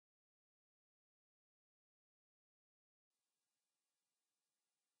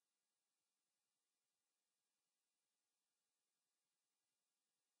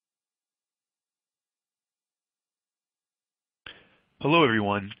Hello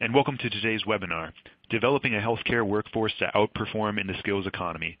everyone, and welcome to today's webinar, Developing a Healthcare Workforce to Outperform in the Skills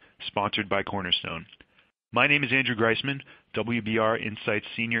Economy, sponsored by Cornerstone. My name is Andrew Greisman, WBR Insights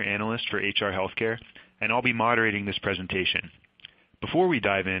Senior Analyst for HR Healthcare, and I'll be moderating this presentation. Before we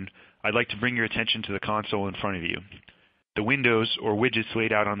dive in, I'd like to bring your attention to the console in front of you. The windows or widgets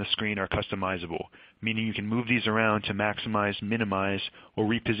laid out on the screen are customizable, meaning you can move these around to maximize, minimize, or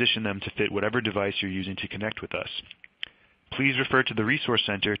reposition them to fit whatever device you're using to connect with us. Please refer to the Resource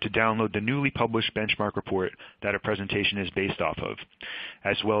Center to download the newly published benchmark report that our presentation is based off of,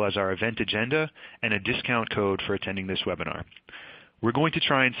 as well as our event agenda and a discount code for attending this webinar. We're going to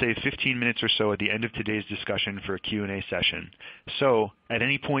try and save 15 minutes or so at the end of today's discussion for a Q&A session. So, at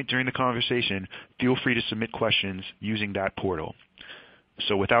any point during the conversation, feel free to submit questions using that portal.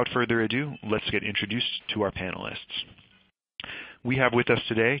 So without further ado, let's get introduced to our panelists. We have with us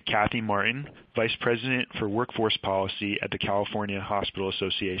today Kathy Martin, Vice President for Workforce Policy at the California Hospital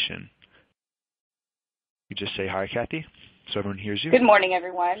Association. You just say hi, Kathy, so everyone hears you. Good morning,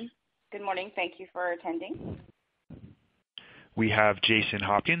 everyone. Good morning. Thank you for attending. We have Jason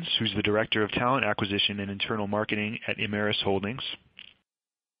Hopkins, who's the Director of Talent Acquisition and Internal Marketing at Imeris Holdings.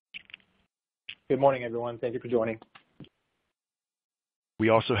 Good morning, everyone. Thank you for joining. We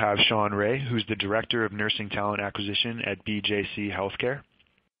also have Sean Ray, who's the Director of Nursing Talent Acquisition at BJC Healthcare.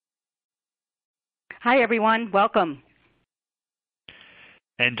 Hi, everyone. Welcome.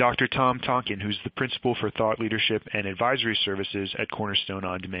 And Dr. Tom Tonkin, who's the Principal for Thought Leadership and Advisory Services at Cornerstone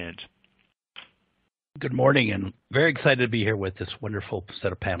OnDemand. Good morning, and very excited to be here with this wonderful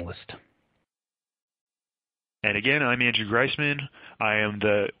set of panelists. And again, I'm Andrew Greisman. I am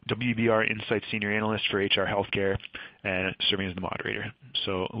the WBR Insights Senior Analyst for HR Healthcare and serving as the moderator.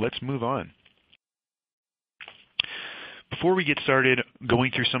 So let's move on. Before we get started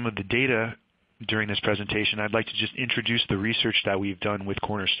going through some of the data during this presentation, I'd like to just introduce the research that we've done with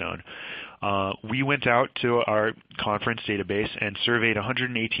Cornerstone. We went out to our conference database and surveyed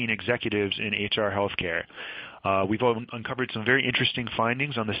 118 executives in HR healthcare. We've uncovered some very interesting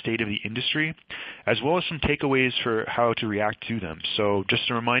findings on the state of the industry, as well as some takeaways for how to react to them. So just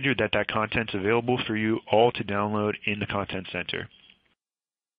a reminder that that content's available for you all to download in the Content Center.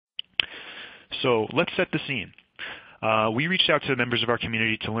 So let's set the scene. We reached out to members of our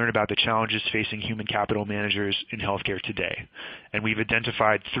community to learn about the challenges facing human capital managers in healthcare today. And we've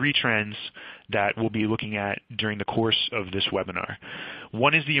identified 3 trends that we'll be looking at during the course of this webinar.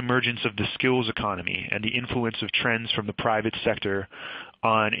 One is the emergence of the skills economy and the influence of trends from the private sector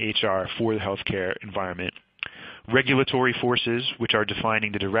on HR for the healthcare environment. Regulatory forces, which are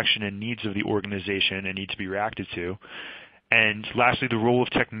defining the direction and needs of the organization and need to be reacted to. And lastly, the role of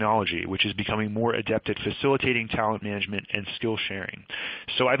technology, which is becoming more adept at facilitating talent management and skill sharing.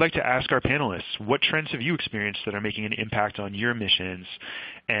 So I'd like to ask our panelists, what trends have you experienced that are making an impact on your missions?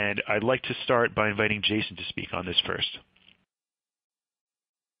 And I'd like to start by inviting Jason to speak on this first.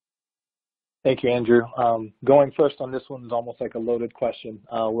 Thank you, Andrew. Going first on this one is almost like a loaded question.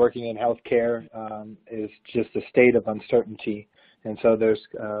 Working in healthcare is just a state of uncertainty. And so there's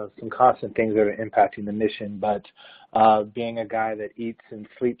some constant things that are impacting the mission, but being a guy that eats and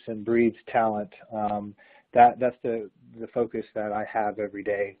sleeps and breathes talent, that's the focus that I have every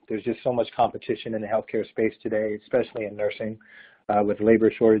day. There's just so much competition in the healthcare space today, especially in nursing, with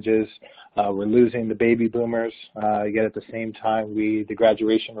labor shortages. We're losing the baby boomers, yet at the same time, the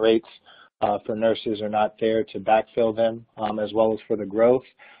graduation rates for nurses are not there to backfill them, as well as for the growth.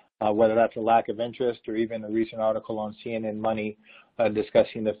 Whether that's a lack of interest or even a recent article on CNN Money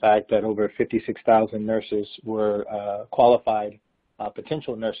discussing the fact that over 56,000 nurses were qualified,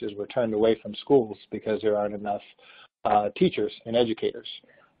 potential nurses were turned away from schools because there aren't enough teachers and educators.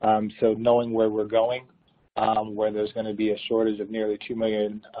 So knowing where we're going, where there's going to be a shortage of nearly 2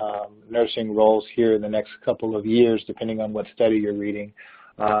 million nursing roles here in the next couple of years, depending on what study you're reading,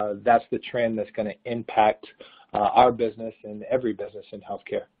 that's the trend that's going to impact our business and every business in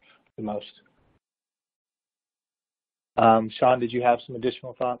healthcare the most. Sean, did you have some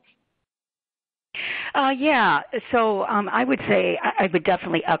additional thoughts? Yeah, so I would say I would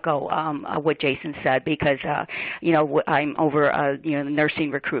definitely echo what Jason said because, I'm over, the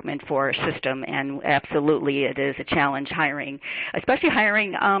nursing recruitment for a system, and absolutely it is a challenge hiring, especially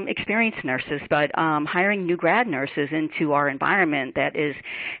hiring experienced nurses, but hiring new grad nurses into our environment that is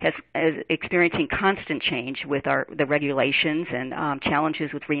experiencing constant change with the regulations and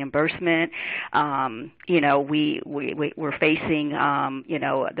challenges with reimbursement. We're facing,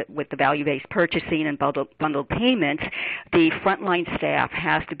 with the value-based purchasing and bundled payments, the frontline staff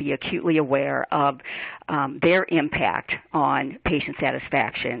has to be acutely aware of their impact on patient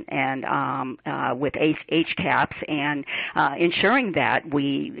satisfaction and with HCAHPS and ensuring that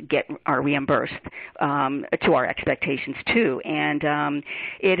we are reimbursed to our expectations too. And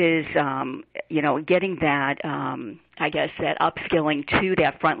it is, getting that I guess that upskilling to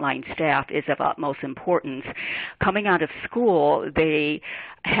that frontline staff is of utmost importance. Coming out of school, they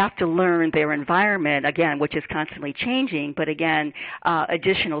have to learn their environment, again, which is constantly changing, but again,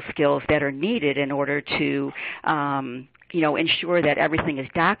 additional skills that are needed in order to ensure that everything is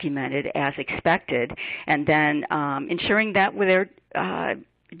documented as expected, and then ensuring that they're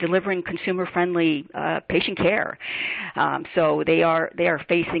delivering consumer-friendly patient care. So they are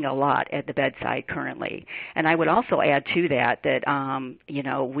facing a lot at the bedside currently. And I would also add to that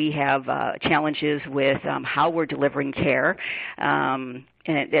we have challenges with how we're delivering care. And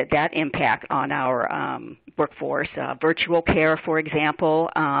that impact on our workforce, virtual care, for example,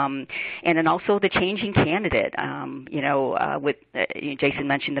 and then also the changing candidate. With Jason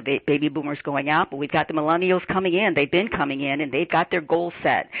mentioned the baby boomers going out, but we've got the millennials coming in. They've been coming in, and they've got their goals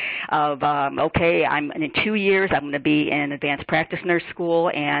set of, I'm in 2 years, I'm going to be in advanced practice nurse school,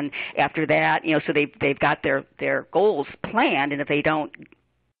 and after that, so they've got their goals planned, and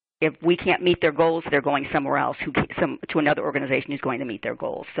if we can't meet their goals, they're going somewhere else, to another organization who's going to meet their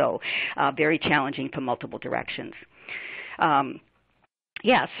goals. So very challenging from multiple directions. Kathy,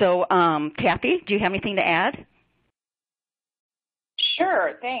 do you have anything to add?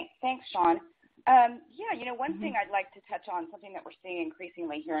 Sure. Thanks, Sean. One thing I'd like to touch on, something that we're seeing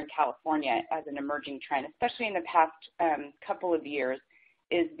increasingly here in California as an emerging trend, especially in the past couple of years,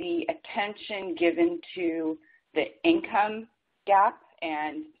 is the attention given to the income gap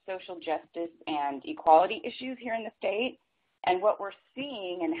and social justice and equality issues here in the state. And what we're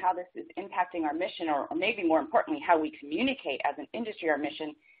seeing and how this is impacting our mission, or maybe more importantly, how we communicate as an industry our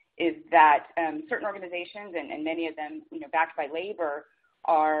mission, is that certain organizations, and many of them backed by labor,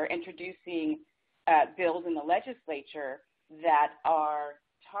 are introducing bills in the legislature that are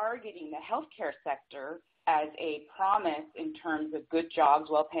targeting the healthcare sector as a promise in terms of good jobs,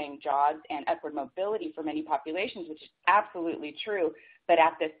 well-paying jobs, and upward mobility for many populations, which is absolutely true, but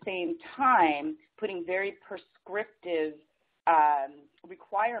at the same time putting very prescriptive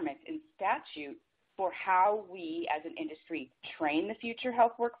requirements in statute for how we as an industry train the future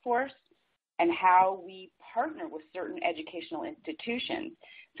health workforce and how we partner with certain educational institutions.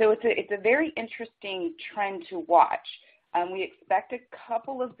 So it's a very interesting trend to watch. We expect a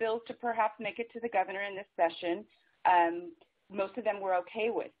couple of bills to perhaps make it to the governor in this session. Most of them we're okay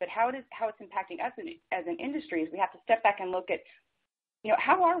with. But how it's impacting us as an industry is we have to step back and look at,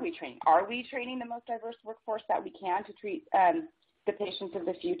 how are we training? Are we training the most diverse workforce that we can to treat the patients of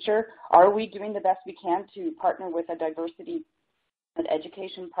the future? Are we doing the best we can to partner with a diversity of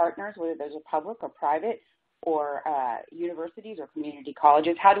education partners, whether those are public or private, or universities or community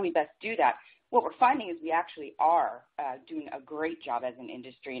colleges? How do we best do that? What we're finding is we actually are doing a great job as an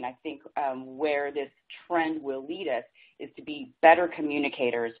industry, and I think where this trend will lead us is to be better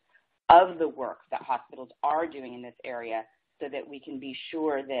communicators of the work that hospitals are doing in this area, so that we can be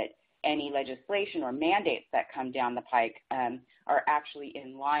sure that any legislation or mandates that come down the pike are actually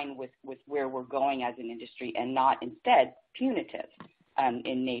in line with where we're going as an industry, and not instead punitive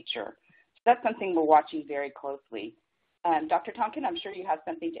in nature. So that's something we're watching very closely. Dr. Tonkin, I'm sure you have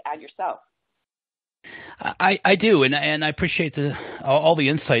something to add yourself. I do, and I appreciate all the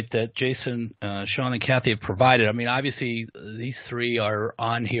insight that Jason, Sean, and Kathy have provided. I mean, obviously, these three are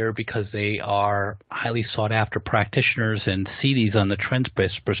on here because they are highly sought-after practitioners and see these on the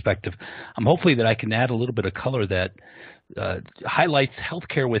trends-based perspective. Hopefully that I can add a little bit of color that highlights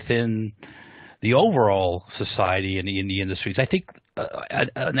healthcare within the overall society and in the industries. I think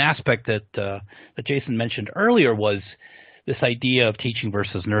an aspect that Jason mentioned earlier was this idea of teaching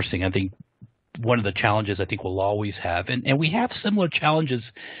versus nursing. I think one of the challenges I think we'll always have, and we have similar challenges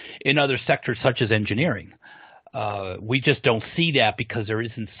in other sectors such as engineering. We just don't see that because there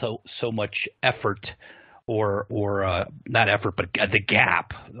isn't so much effort or not effort, but the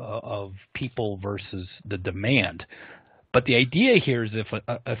gap of people versus the demand. But the idea here is if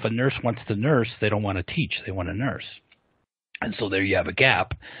a nurse wants to nurse, they don't want to teach, they want to nurse. And so there you have a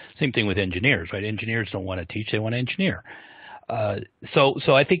gap. Same thing with engineers, right? Engineers don't want to teach, they want to engineer.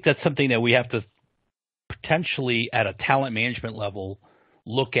 So I think that's something that we have to potentially at a talent management level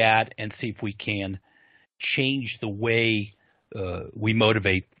look at and see if we can change the way we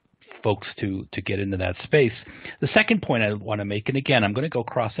motivate folks to get into that space. The second point I want to make, and again, I'm going to go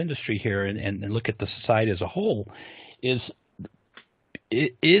cross-industry here and look at the society as a whole, is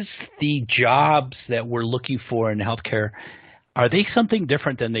is the jobs that we're looking for in healthcare, are they something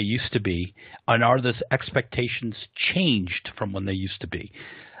different than they used to be? And are those expectations changed from when they used to be?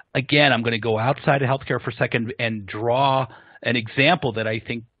 Again, I'm going to go outside of healthcare for a second and draw an example that I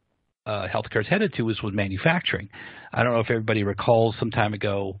think healthcare is headed to is with manufacturing. I don't know if everybody recalls some time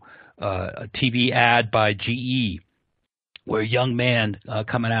ago a TV ad by GE where a young man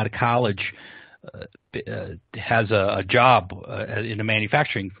coming out of college has a job in a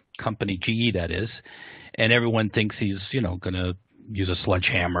manufacturing company, GE that is, and everyone thinks he's going to use a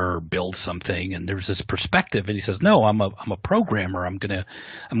sledgehammer or build something, and there's this perspective, and he says, no, I'm a programmer. I'm gonna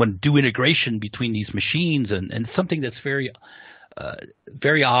do integration between these machines, and something that's very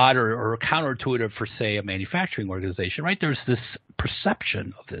odd or counterintuitive for, say, a manufacturing organization, right? There's this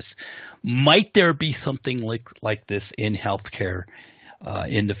perception of this. Might there be something like this in healthcare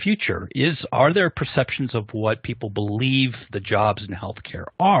in the future? Are there perceptions of what people believe the jobs in healthcare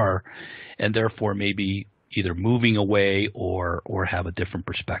are, and therefore maybe either moving away or have a different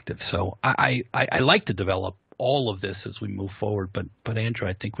perspective? So I like to develop all of this as we move forward, but Andrew,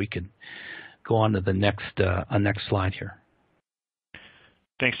 I think we could go on to the next slide here.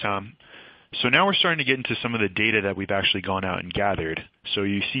 Thanks, Tom. So now we're starting to get into some of the data that we've actually gone out and gathered. So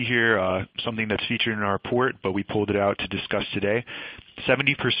you see here something that's featured in our report, but we pulled it out to discuss today.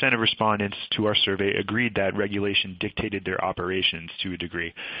 70% of respondents to our survey agreed that regulation dictated their operations to a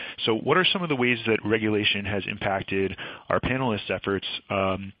degree. So what are some of the ways that regulation has impacted our panelists' efforts?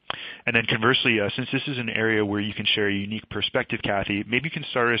 And then conversely, since this is an area where you can share a unique perspective, Kathy, maybe you can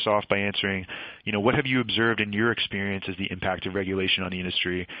start us off by answering, what have you observed in your experience as the impact of regulation on the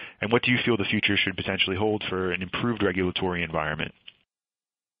industry, and what do you feel the future should potentially hold for an improved regulatory environment?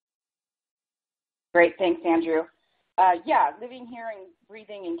 Great, thanks, Andrew. Living here and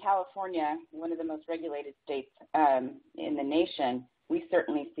breathing in California, one of the most regulated states in the nation, we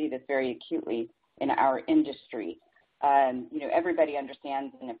certainly see this very acutely in our industry. Everybody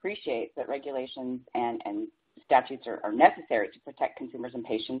understands and appreciates that regulations and statutes are necessary to protect consumers and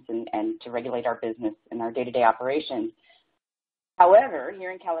patients and to regulate our business and our day-to-day operations. However,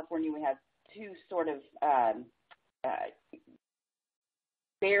 here in California, we have two sort of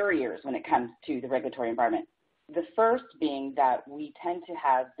barriers when it comes to the regulatory environment. The first being that we tend to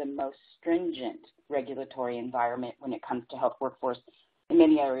have the most stringent regulatory environment when it comes to health workforce in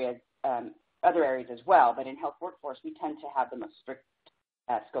many areas, other areas as well, but in health workforce, we tend to have the most strict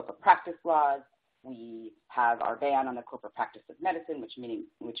scope of practice laws. We have our ban on the corporate practice of medicine,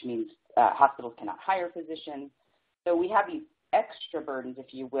 which means hospitals cannot hire physicians. So we have these extra burdens,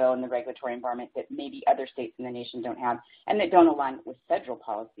 if you will, in the regulatory environment that maybe other states in the nation don't have, and that don't align with federal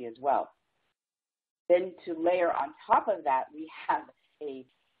policy as well. Then to layer on top of that, we have a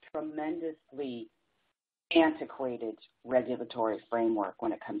tremendously antiquated regulatory framework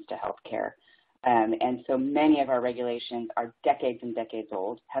when it comes to healthcare. And so many of our regulations are decades and decades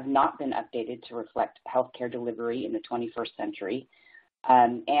old, have not been updated to reflect healthcare delivery in the 21st century,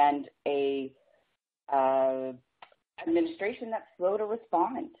 and a administration that's slow to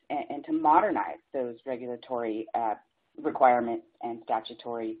respond and to modernize those regulatory requirements and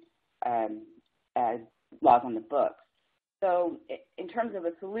statutory laws on the books. So in terms of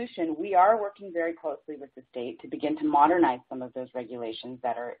a solution, we are working very closely with the state to begin to modernize some of those regulations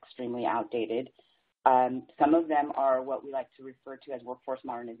that are extremely outdated. Some of them are what we like to refer to as workforce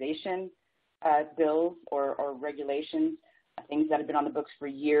modernization bills or regulations, things that have been on the books for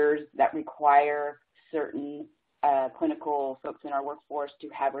years that require certain clinical folks in our workforce to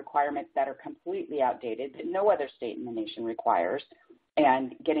have requirements that are completely outdated that no other state in the nation requires,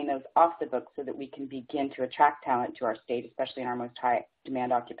 and getting those off the books so that we can begin to attract talent to our state, especially in our most high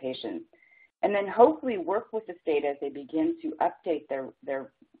demand occupations. And then hopefully work with the state as they begin to update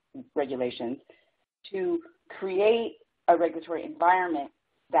their regulations to create a regulatory environment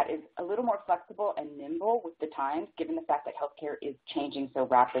that is a little more flexible and nimble with the times, given the fact that healthcare is changing so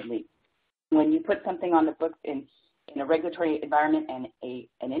rapidly. When you put something on the books in a regulatory environment and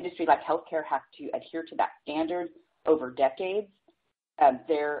an industry like healthcare has to adhere to that standard over decades,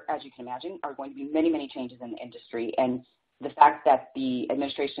 there, as you can imagine, are going to be many, many changes in the industry. And the fact that the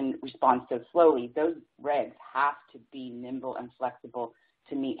administration responds so slowly, those regs have to be nimble and flexible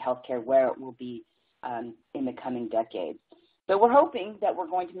to meet healthcare where it will be in the coming decades. So we're hoping that we're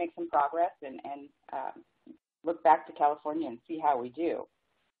going to make some progress and look back to California and see how we do.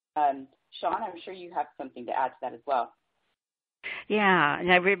 Sean, I'm sure you have something to add to that as well. Yeah, and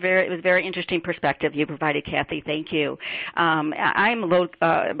it was a very interesting perspective you provided, Kathy. Thank you. BJC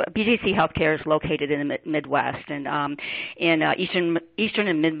Healthcare is located in the Midwest and in eastern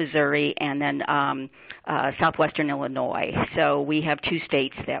and mid-Missouri, and then southwestern Illinois. So we have two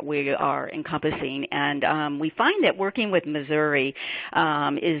states that we are encompassing, and we find that working with Missouri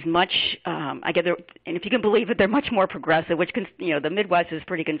is much, and if you can believe it, they're much more progressive. The Midwest is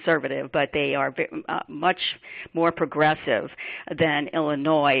pretty conservative, but they are much more progressive than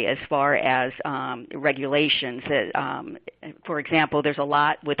Illinois as far as regulations. For example, there's a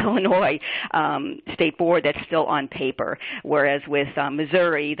lot with Illinois State Board that's still on paper, whereas with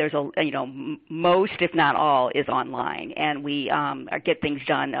Missouri, there's most, if not all, is online, and we get things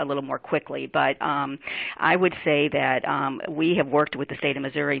done a little more quickly. But I would say that we have worked with the state of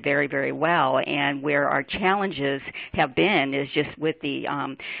Missouri very, very well, and where our challenges have been is just with the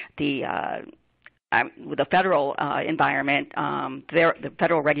federal environment, the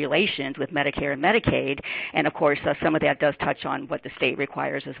federal regulations with Medicare and Medicaid, and of course some of that does touch on what the state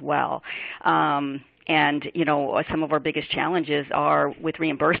requires as well. And some of our biggest challenges are with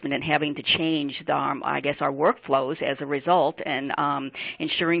reimbursement and having to change our workflows as a result, and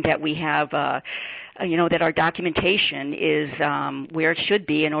ensuring that we have that our documentation is where it should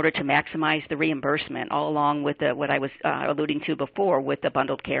be in order to maximize the reimbursement, all along with what I was alluding to before with the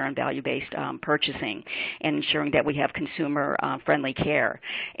bundled care and value-based purchasing, and ensuring that we have consumer-friendly care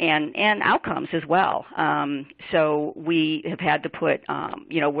and outcomes as well. So we have had to put,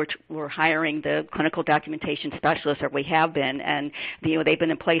 we're hiring the clinical documentation specialists, or we have been, and they've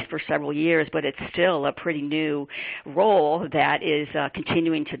been in place for several years, but it's still a pretty new role that is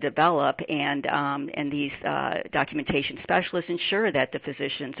continuing to develop, and these documentation specialists ensure that the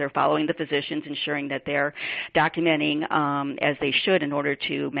physicians are following the physicians, ensuring that they're documenting as they should in order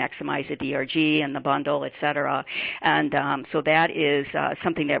to maximize the DRG and the bundle, et cetera. And so that is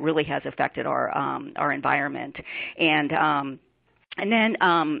something that really has affected our environment. And then,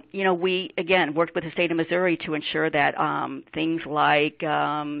 we, again, worked with the state of Missouri to ensure that things like,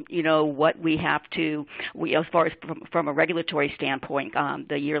 what we have to, as far as from a regulatory standpoint,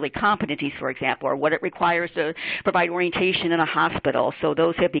 the yearly competencies, for example, or what it requires to provide orientation in a hospital. So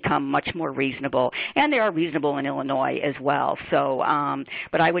those have become much more reasonable, and they are reasonable in Illinois as well. So,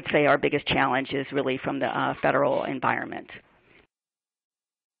 but I would say our biggest challenge is really from the federal environment.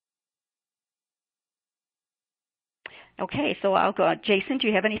 Okay, so I'll go. Jason, do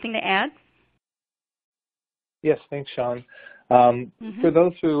you have anything to add? Yes, thanks, Sean. For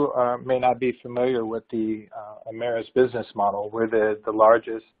those who may not be familiar with the Emera's business model, we're the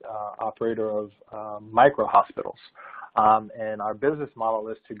largest operator of micro hospitals, and our business model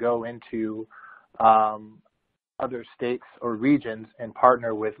is to go into other states or regions and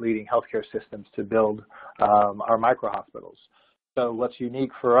partner with leading healthcare systems to build our micro hospitals. So what's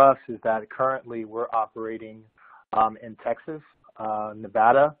unique for us is that currently we're operating in Texas,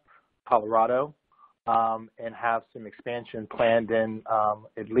 Nevada, Colorado, and have some expansion planned in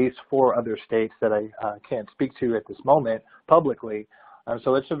at least 4 other states that I can't speak to at this moment publicly.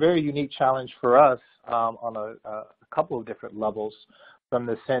 So it's a very unique challenge for us on a couple of different levels, from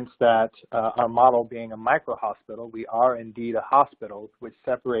the sense that our model being a micro hospital, we are indeed a hospital, which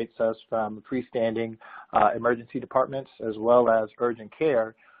separates us from freestanding emergency departments as well as urgent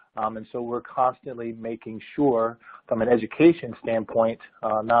care. And so we're constantly making sure, from an education standpoint,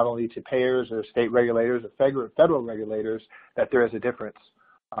 not only to payers or state regulators or federal regulators, that there is a difference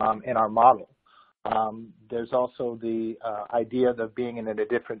in our model. There's also the idea of being in a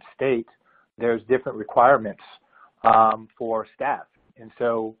different state. There's different requirements for staff. And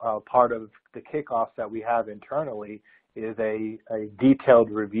so part of the kickoffs that we have internally is a detailed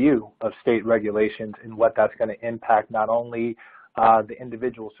review of state regulations and what that's going to impact not only the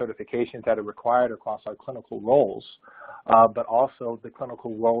individual certifications that are required across our clinical roles, but also the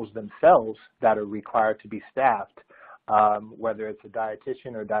clinical roles themselves that are required to be staffed, whether it's a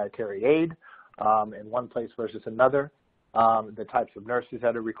dietitian or dietary aide in one place versus another, the types of nurses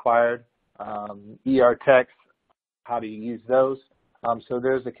that are required, ER techs, how do you use those? So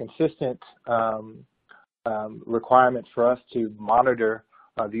there's a consistent requirement for us to monitor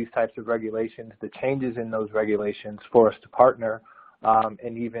these types of regulations, the changes in those regulations for us to partner,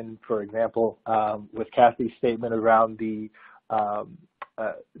 and even, for example, with Kathy's statement around the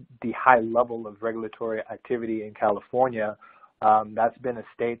high level of regulatory activity in California, that's been a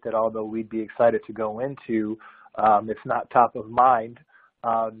state that, although we'd be excited to go into, it's not top of mind,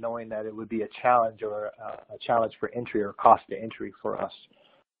 knowing that it would be a challenge or a challenge for entry or cost to entry for us.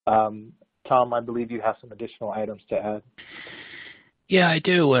 Tom, I believe you have some additional items to add. Yeah, I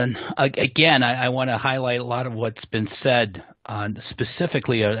do. And again, I want to highlight a lot of what's been said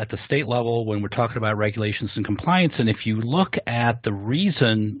specifically at the state level when we're talking about regulations and compliance. And if you look at the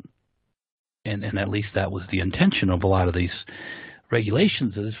reason, and at least that was the intention of a lot of these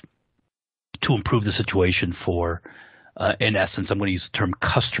regulations, is to improve the situation for, in essence, I'm going to use the term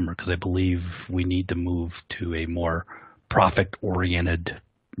customer because I believe we need to move to a more profit-oriented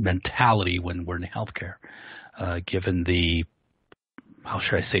mentality when we're in healthcare, given the, how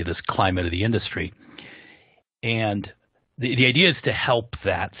should I say this, climate of the industry. And the idea is to help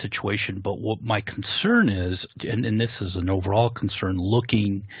that situation, but what my concern is, and this is an overall concern,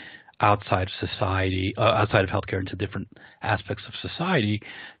 looking outside of society, outside of healthcare into different aspects of society,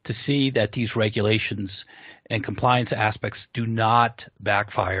 to see that these regulations and compliance aspects do not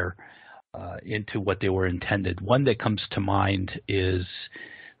backfire into what they were intended. One that comes to mind is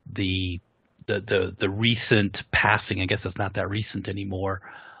the recent passing, I guess it's not that recent anymore,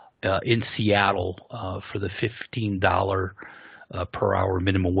 in Seattle for the $15 per hour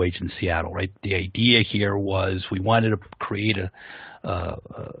minimum wage in Seattle, right? The idea here was we wanted to create a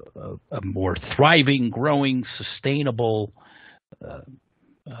more thriving, growing, sustainable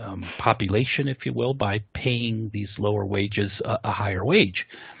population, if you will, by paying these lower wages a higher wage.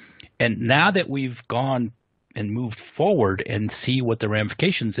 And now that we've gone and moved forward and see what the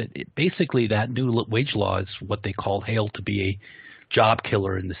ramifications, basically that new wage law is what they call hailed to be a job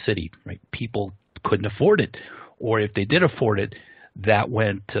killer in the city, right? People couldn't afford it, or if they did afford it, that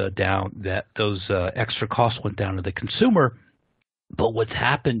went down, that those extra costs went down to the consumer. But what's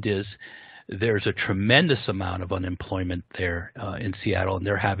happened is there's a tremendous amount of unemployment there in Seattle, and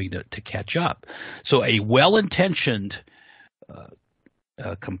they're having to catch up. So a well-intentioned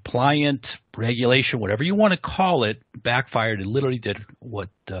compliant regulation, whatever you want to call it, backfired and literally did what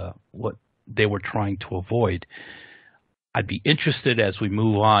they were trying to avoid. I'd be interested as we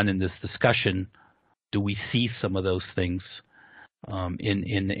move on in this discussion, do we see some of those things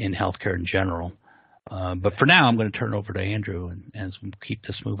in healthcare in general? But for now, I'm going to turn it over to Andrew and as we keep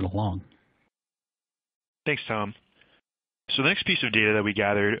this moving along. Thanks, Tom. So the next piece of data that we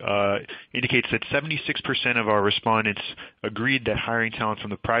gathered indicates that 76% of our respondents agreed that hiring talent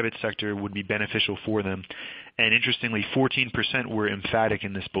from the private sector would be beneficial for them. And interestingly, 14% were emphatic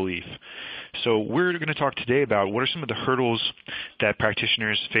in this belief. So we're going to talk today about what are some of the hurdles that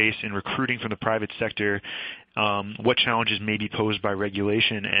practitioners face in recruiting from the private sector, what challenges may be posed by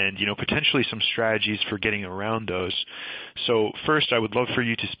regulation, and potentially some strategies for getting around those. So first, I would love for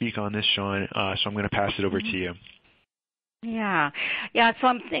you to speak on this, Sean, so I'm going to pass it over to you. Yeah. So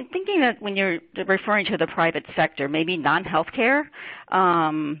I'm thinking that when you're referring to the private sector, maybe non-healthcare,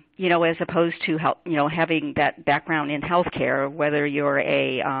 as opposed to having that background in healthcare, whether you're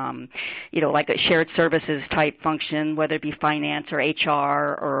a, like a shared services type function, whether it be finance or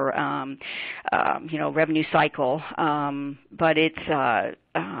HR or, revenue cycle. But it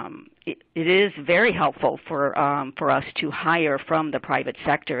is very helpful for us to hire from the private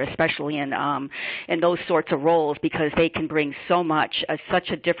sector, especially in those sorts of roles, because they can bring so much, such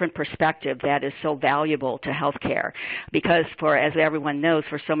a different perspective that is so valuable to healthcare. Because as everyone knows,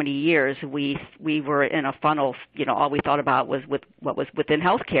 for so many years we were in a funnel. All we thought about was with what was within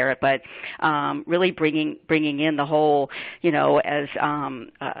healthcare, but really bringing in the whole, as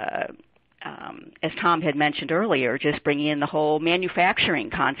Tom had mentioned earlier, just bringing in the whole manufacturing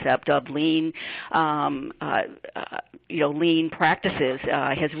concept of lean, lean practices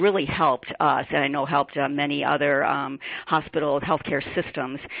has really helped us, and I know helped many other hospital healthcare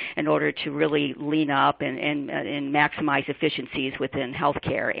systems in order to really lean up and maximize efficiencies within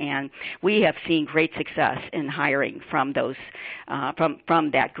healthcare. And we have seen great success in hiring from those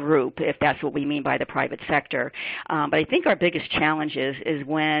from that group, if that's what we mean by the private sector. But I think our biggest challenge is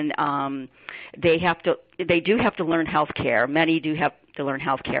when they do have to learn healthcare. Many do have to learn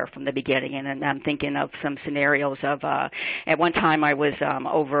healthcare from the beginning, and I'm thinking of some scenarios of at one time I was I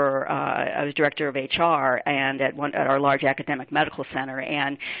was director of HR and at our large academic medical center,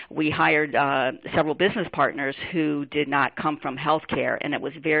 and we hired several business partners who did not come from healthcare, and it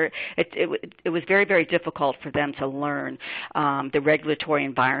was very very difficult for them to learn the regulatory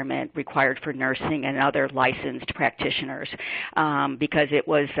environment required for nursing and other licensed practitioners, because it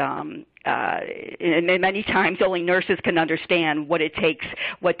was and many times only nurses can understand what it takes,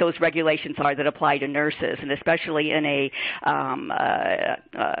 what those regulations are that apply to nurses, and especially in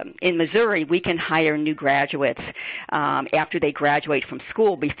Missouri, we can hire new graduates after they graduate from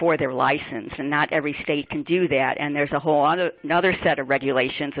school before they're licensed, and not every state can do that, and there's a whole another set of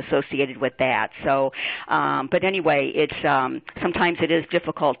regulations associated with that. So, but anyway, it's sometimes it is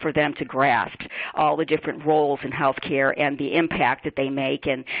difficult for them to grasp all the different roles in healthcare and the impact that they make.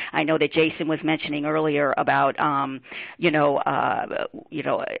 And I know that Jason was mentioning earlier about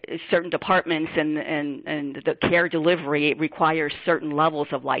certain departments and the care delivery requires certain levels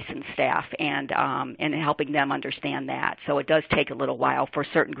of licensed staff, and helping them understand that. So it does take a little while for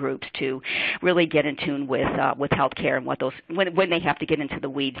certain groups to really get in tune with healthcare and what those when they have to get into the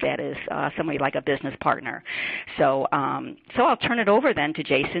weeds. That is somebody like a business partner. So I'll turn it over then to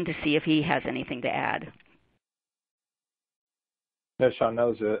Jason to see if he has anything to add. No, Sean, that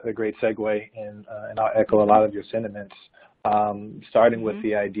was a great segue, and I'll echo a lot of your sentiments. Starting with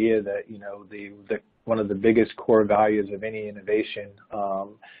the idea that one of the biggest core values of any innovation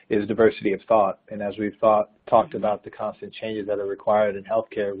is diversity of thought. And as we've talked about the constant changes that are required in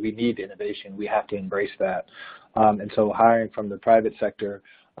healthcare, we need innovation. We have to embrace that. And so hiring from the private sector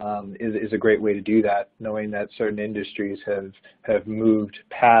is a great way to do that, knowing that certain industries have moved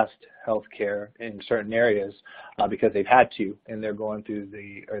past healthcare in certain areas because they've had to, and they're going through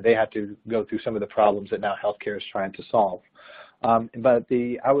they had to go through some of the problems that now healthcare is trying to solve. But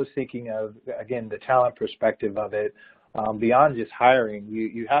I was thinking of, again, the talent perspective of it. Beyond just hiring,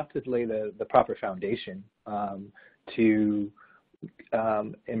 you have to lay the proper foundation to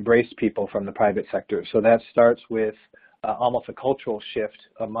embrace people from the private sector. So that starts with almost a cultural shift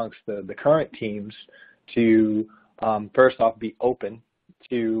amongst the current teams to first off be open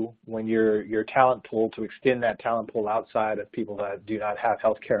to, when your talent pool, to extend that talent pool outside of people that do not have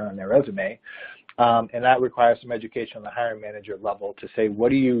healthcare on their resume. And that requires some education on the hiring manager level to say,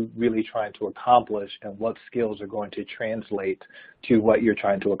 what are you really trying to accomplish, and what skills are going to translate to what you're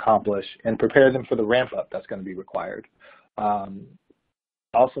trying to accomplish, and prepare them for the ramp up that's going to be required.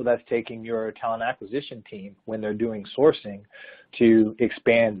 Also, that's taking your talent acquisition team when they're doing sourcing to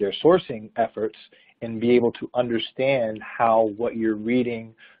expand their sourcing efforts and be able to understand how what you're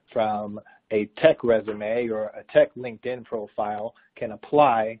reading from a tech resume or a tech LinkedIn profile can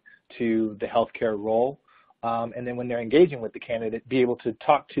apply to the healthcare role. And then when they're engaging with the candidate, be able to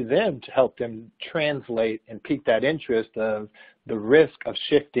talk to them to help them translate and pique that interest of the risk of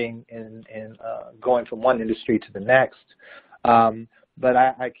shifting and going from one industry to the next. But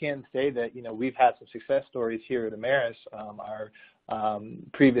I can say that, we've had some success stories here at Ameris. Our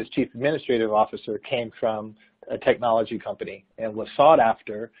previous chief administrative officer came from a technology company and was sought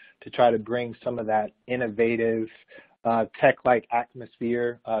after to try to bring some of that innovative tech-like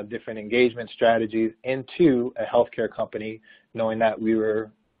atmosphere, different engagement strategies into a healthcare company, knowing that we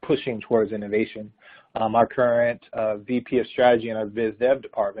were pushing towards innovation. Our current VP of strategy in our biz dev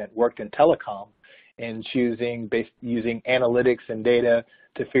department worked in telecom and using analytics and data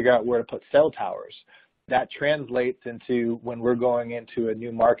to figure out where to put cell towers. That translates into, when we're going into a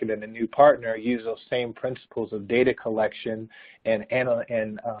new market and a new partner, use those same principles of data collection and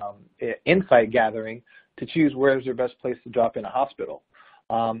insight gathering to choose where is their best place to drop in a hospital.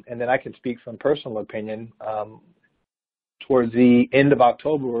 And then I can speak from personal opinion. Towards the end of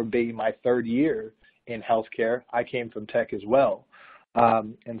October will be my third year in healthcare. I came from tech as well.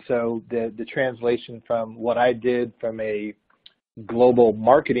 And so the translation from what I did from a global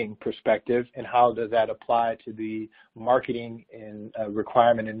marketing perspective, and how does that apply to the marketing and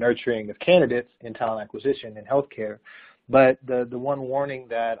requirement and nurturing of candidates in talent acquisition in healthcare. But the one warning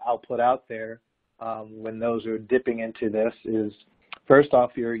that I'll put out there when those are dipping into this is, first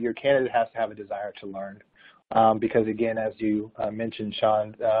off, your candidate has to have a desire to learn. Because again, as you mentioned,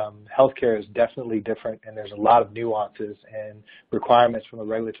 Sean, healthcare is definitely different, and there's a lot of nuances and requirements from a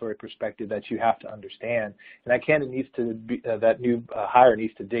regulatory perspective that you have to understand. And that candidate needs to be, that new hire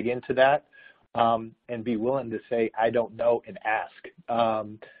needs to dig into that and be willing to say, I don't know, and ask.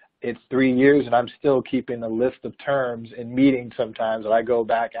 It's 3 years, and I'm still keeping a list of terms in meetings sometimes, and I go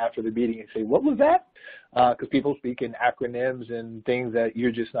back after the meeting and say, what was that? Because people speak in acronyms and things that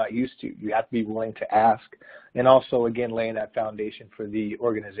you're just not used to. You have to be willing to ask. And also, again, laying that foundation for the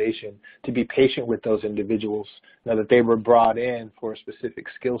organization to be patient with those individuals, know that they were brought in for a specific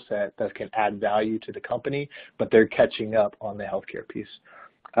skill set that can add value to the company, but they're catching up on the healthcare piece.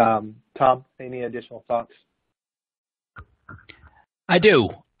 Tom, any additional thoughts? I do.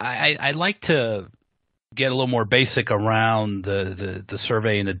 I'd like to get a little more basic around the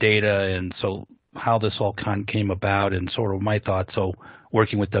survey and the data, and so how this all came about, and sort of my thoughts. So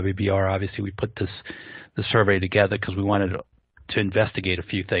working with WBR, obviously we put the survey together because we wanted to investigate a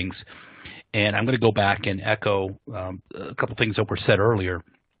few things. And I'm going to go back and echo a couple things that were said earlier.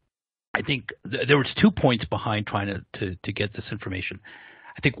 I think there was 2 points behind trying to get this information.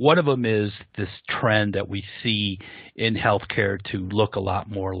 I think one of them is this trend that we see in healthcare to look a lot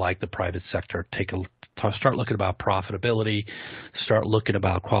more like the private sector. Start looking about profitability, start looking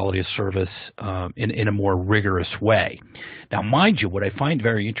about quality of service in a more rigorous way. Now, mind you, what I find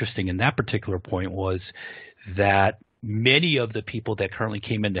very interesting in that particular point was that many of the people that currently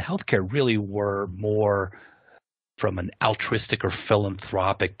came into healthcare really were more from an altruistic or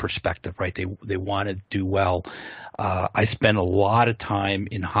philanthropic perspective, right? They want to do well. I spend a lot of time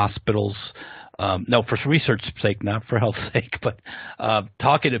in hospitals, no, for research sake, not for health's sake, but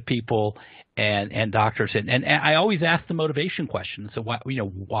talking to people and doctors, and I always ask the motivation question. So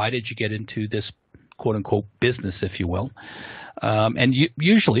why did you get into this quote unquote business, if you will? And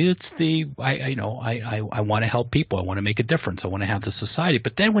usually it's I want to help people. I want to make a difference. I want to have the society.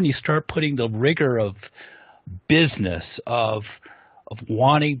 But then when you start putting the rigor of business of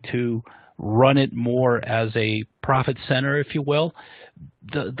wanting to run it more as a profit center, if you will,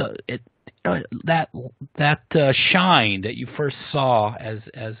 that shine that you first saw as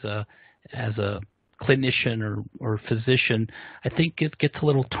a clinician or physician, I think it gets a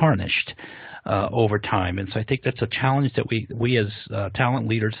little tarnished over time. And so I think that's a challenge that we as talent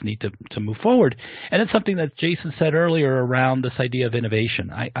leaders need to move forward. And it's something that Jason said earlier around this idea of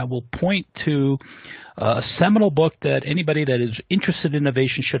innovation. I will point to a seminal book that anybody that is interested in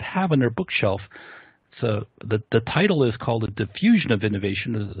innovation should have on their bookshelf. So the title is called The Diffusion of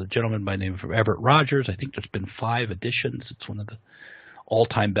Innovation. There's a gentleman by the name of Everett Rogers. I think there's been 5 editions. It's one of the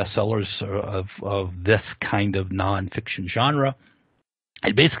all-time bestsellers of this kind of nonfiction genre.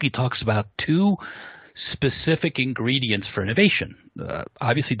 It basically talks about 2 specific ingredients for innovation.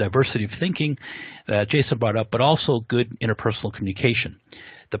 Obviously, diversity of thinking that Jason brought up, but also good interpersonal communication.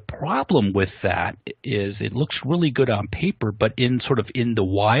 The problem with that is it looks really good on paper, but in the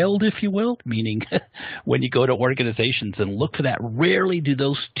wild, if you will, meaning when you go to organizations and look for that, rarely do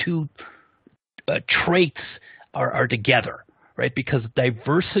those 2 traits are together, right? Because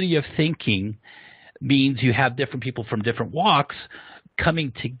diversity of thinking means you have different people from different walks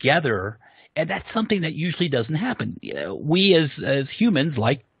coming together, and that's something that usually doesn't happen. We as humans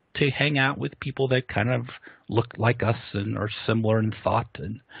like to hang out with people that kind of look like us and are similar in thought,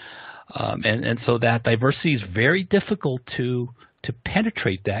 and so that diversity is very difficult to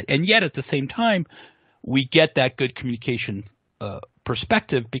penetrate that. And yet at the same time, we get that good communication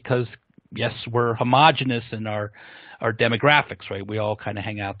perspective because yes, we're homogenous in our demographics, right? We all kind of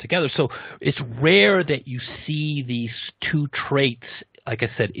hang out together. So it's rare that you see these 2 traits, like I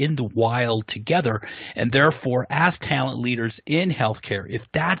said, in the wild together. And therefore, as talent leaders in healthcare, if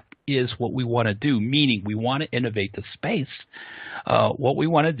that is what we want to do, meaning we want to innovate the space, what we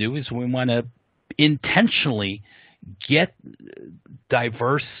want to do is we want to intentionally get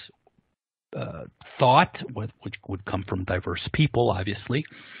diverse thought, which would come from diverse people, obviously,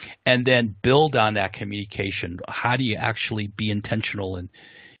 and then build on that communication. How do you actually be intentional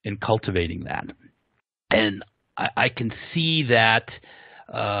in cultivating that? And I can see that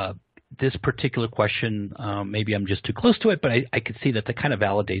this particular question, maybe I'm just too close to it, but I can see that kind of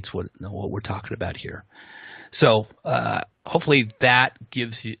validates what we're talking about here. So hopefully that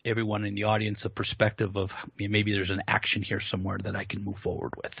gives everyone in the audience a perspective of maybe there's an action here somewhere that I can move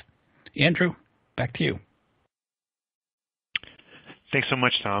forward with. Andrew, back to you. Thanks so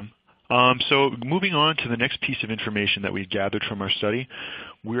much, Tom. So moving on to the next piece of information that we gathered from our study,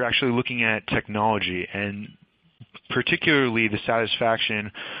 we're actually looking at technology and particularly the satisfaction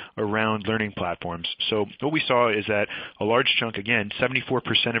around learning platforms. So what we saw is that a large chunk, again, 74%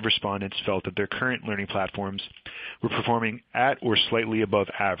 of respondents felt that their current learning platforms were performing at or slightly above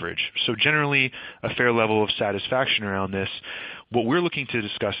average. So generally a fair level of satisfaction around this. What we're looking to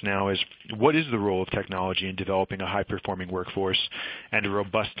discuss now is what is the role of technology in developing a high-performing workforce and a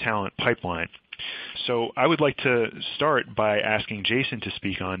robust talent pipeline. So I would like to start by asking Jason to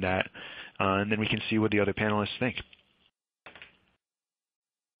speak on that, and then we can see what the other panelists think.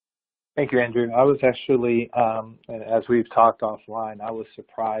 Thank you, Andrew. I was actually, as we've talked offline, I was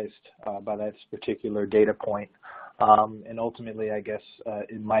surprised by that particular data point. And ultimately, I guess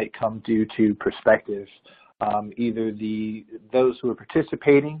it might come due to perspective. Either those who are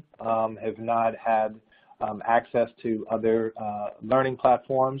participating have not had access to other learning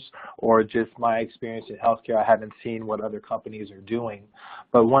platforms, or just my experience in healthcare, I haven't seen what other companies are doing.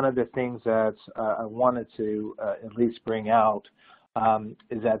 But one of the things that I wanted to at least bring out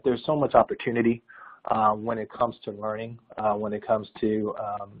is that there's so much opportunity when it comes to learning, when it comes to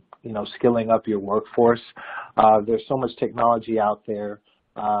skilling up your workforce. There's so much technology out there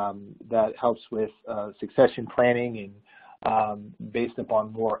that helps with succession planning and based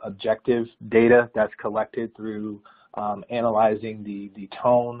upon more objective data that's collected through analyzing the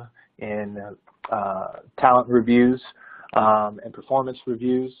tone in talent reviews and performance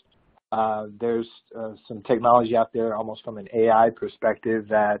reviews. There's some technology out there almost from an AI perspective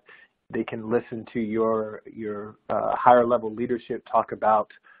that they can listen to your higher level leadership talk about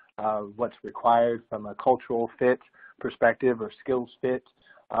what's required from a cultural fit perspective or skills fit,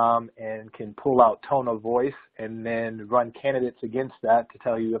 and can pull out tone of voice and then run candidates against that to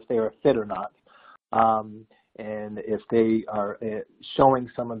tell you if they are a fit or not. And if they are showing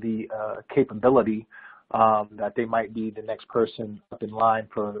some of the capability that they might be the next person up in line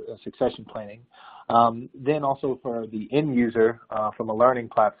for succession planning. Then also for the end user from a learning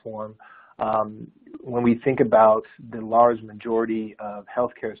platform, when we think about the large majority of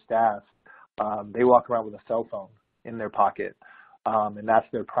healthcare staff, they walk around with a cell phone in their pocket, and that's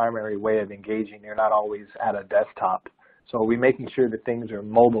their primary way of engaging. They're not always at a desktop. So are we making sure that things are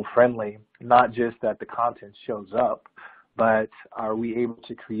mobile friendly, not just that the content shows up, but are we able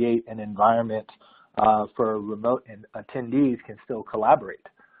to create an environment for remote and attendees can still collaborate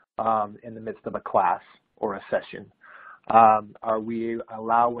in the midst of a class or a session? Are we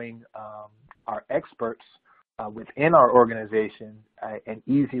allowing our experts within our organization an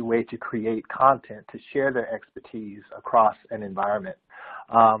easy way to create content to share their expertise across an environment?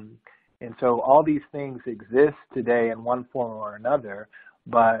 And so all these things exist today in one form or another,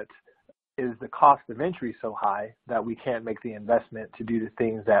 but is the cost of entry so high that we can't make the investment to do the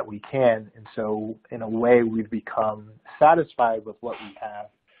things that we can? And so in a way, we've become satisfied with what we have,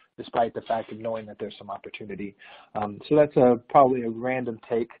 despite the fact of knowing that there's some opportunity. So that's probably a random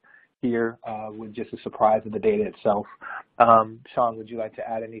take here with just a surprise of the data itself. Sean, would you like to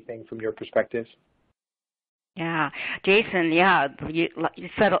add anything from your perspective? Yeah, Jason, you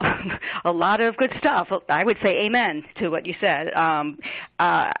said a lot of good stuff. I would say amen to what you said.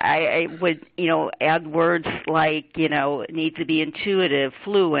 I would, add words like, it needs to be intuitive,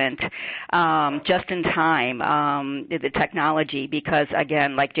 fluent, just in time, the technology, because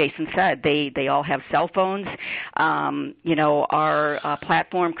again, like Jason said, they all have cell phones. Our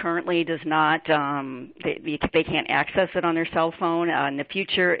platform currently does not, they can't access it on their cell phone. In the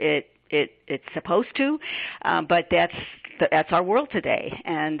future, it's supposed to, but that's our world today.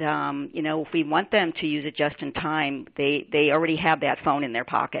 And if we want them to use it just in time, they already have that phone in their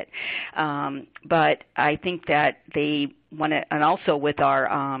pocket. But I think that they want to, and also with our,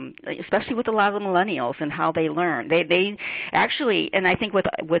 especially with a lot of the millennials and how they learn, they actually, and I think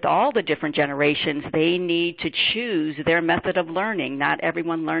with all the different generations, they need to choose their method of learning. Not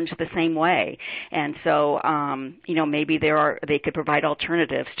everyone learns the same way, and so maybe they could provide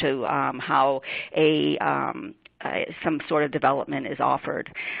alternatives to how some sort of development is offered.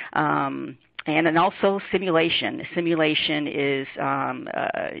 And then also simulation. Simulation is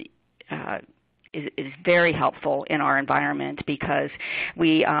very helpful in our environment because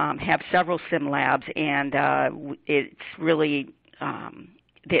we have several sim labs, and it's really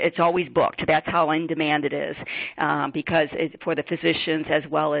it's always booked. That's how in demand it is, because for the physicians as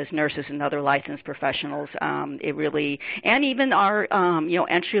well as nurses and other licensed professionals, it really, and even our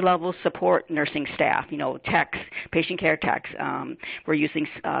entry-level support nursing staff, techs, patient care techs, we're using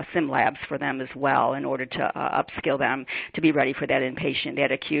sim labs for them as well in order to upskill them to be ready for that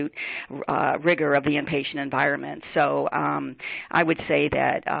acute rigor of the inpatient environment. So I would say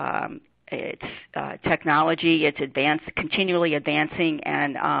that it's technology. It's continually advancing,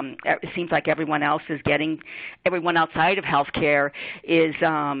 and it seems like everyone outside of healthcare is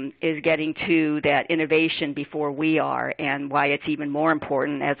getting to that innovation before we are, and why it's even more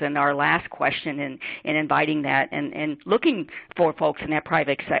important, as in our last question, in inviting that and looking for folks in that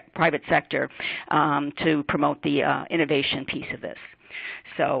private sector to promote the innovation piece of this.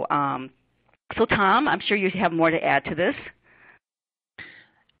 So, Tom, I'm sure you have more to add to this.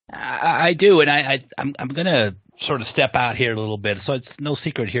 I do, and I'm going to sort of step out here a little bit. So it's no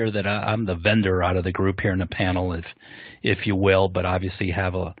secret here that I'm the vendor out of the group here in the panel, if you will, but obviously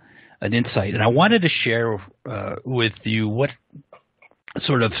have an insight. And I wanted to share with you what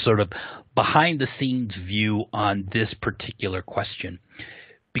sort of behind-the-scenes view on this particular question,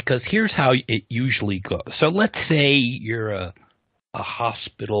 because here's how it usually goes. So let's say you're a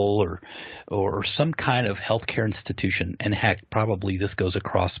hospital or some kind of healthcare institution, and heck, probably this goes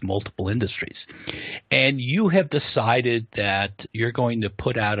across multiple industries, and you have decided that you're going to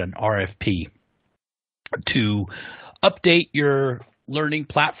put out an RFP to update your learning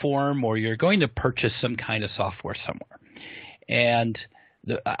platform or you're going to purchase some kind of software somewhere. And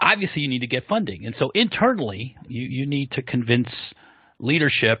obviously you need to get funding. And so internally, you need to convince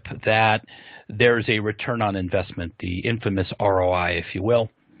leadership that there's a return on investment, the infamous ROI, if you will.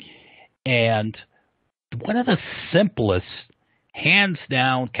 And one of the simplest,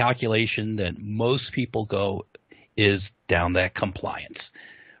 hands-down calculation that most people go is down that compliance,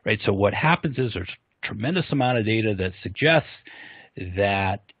 right? So what happens is there's a tremendous amount of data that suggests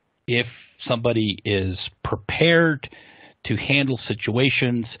that if somebody is prepared to handle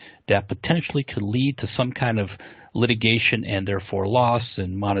situations that potentially could lead to some kind of litigation and therefore loss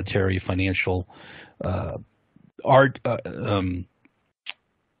and monetary financial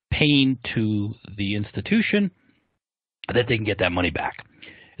pain to the institution, that they can get that money back.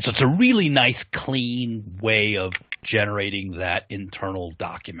 So it's a really nice, clean way of generating that internal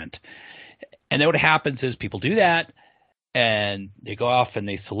document. And then what happens is people do that, and they go off and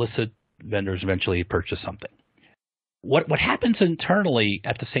they solicit vendors eventually purchase something. What happens internally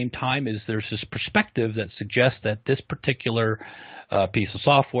at the same time is there's this perspective that suggests that this particular piece of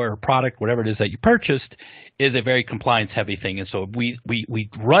software or product, whatever it is that you purchased, is a very compliance-heavy thing. And so we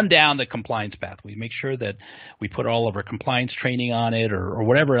run down the compliance path. We make sure that we put all of our compliance training on it or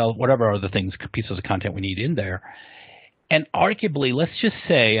whatever other things, pieces of content we need in there. And arguably, let's just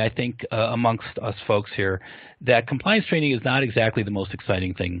say, I think amongst us folks here, that compliance training is not exactly the most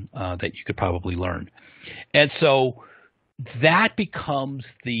exciting thing that you could probably learn. And so that becomes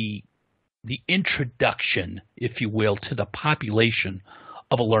the introduction, if you will, to the population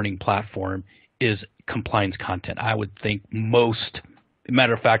of a learning platform is compliance content. I would think most,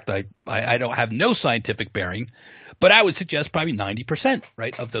 matter of fact, I don't have no scientific bearing, but I would suggest probably 90%,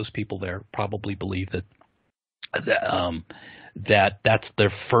 right, of those people there probably believe that that's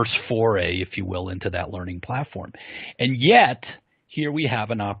their first foray, if you will, into that learning platform. And yet, here we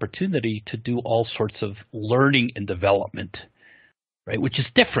have an opportunity to do all sorts of learning and development, right, which is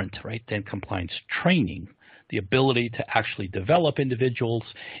different, right, than compliance training. The ability to actually develop individuals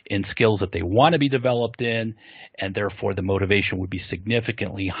in skills that they want to be developed in, and therefore the motivation would be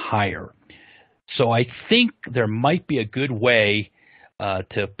significantly higher. So I think there might be a good way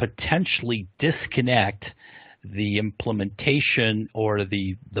to potentially disconnect the implementation or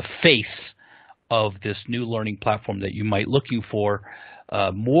the face of this new learning platform that you might looking for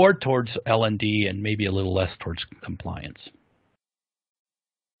more towards L&D and maybe a little less towards compliance.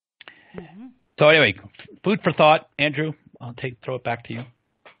 Mm-hmm. So anyway, food for thought. Andrew, I'll throw it back to you.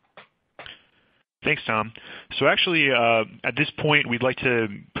 Thanks, Tom. So actually, at this point, we'd like to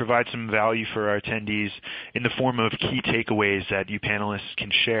provide some value for our attendees in the form of key takeaways that you panelists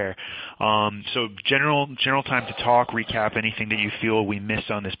can share. So general time to talk, recap anything that you feel we missed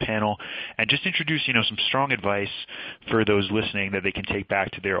on this panel, and just introduce, some strong advice for those listening that they can take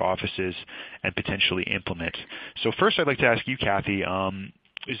back to their offices and potentially implement. So first, I'd like to ask you, Kathy,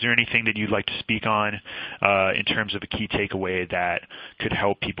 is there anything that you'd like to speak on in terms of a key takeaway that could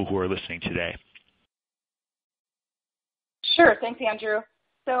help people who are listening today? Sure. Thanks, Andrew.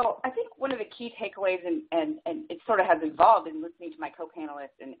 So I think one of the key takeaways, and it sort of has evolved in listening to my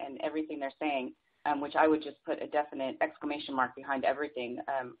co-panelists and everything they're saying, which I would just put a definite exclamation mark behind everything,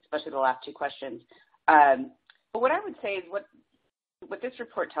 especially the last two questions. But what I would say is what this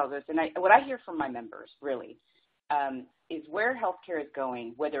report tells us, and what I hear from my members really, is where healthcare is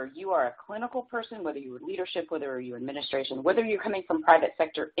going, whether you are a clinical person, whether you're leadership, whether you're administration, whether you're coming from private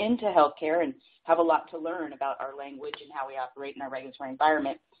sector into healthcare and have a lot to learn about our language and how we operate in our regulatory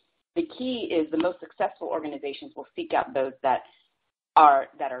environment. The key is the most successful organizations will seek out those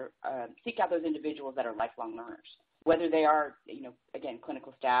seek out those individuals that are lifelong learners, whether they are, again,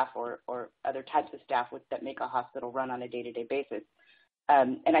 clinical staff or other types of staff that make a hospital run on a day-to-day basis.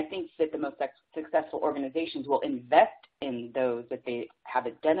 And I think that the most successful organizations will invest in those that they have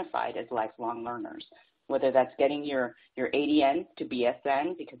identified as lifelong learners, whether that's getting your ADN to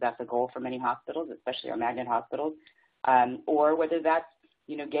BSN, because that's a goal for many hospitals, especially our magnet hospitals, or whether that's,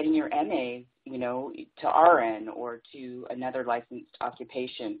 getting your MA, to RN or to another licensed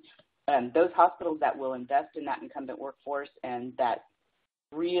occupation. Those hospitals that will invest in that incumbent workforce and that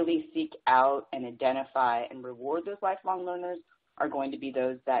really seek out and identify and reward those lifelong learners are going to be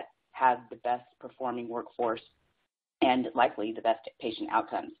those that have the best performing workforce and likely the best patient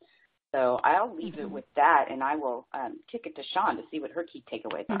outcomes. So I'll leave it with that, and I will kick it to Sean to see what her key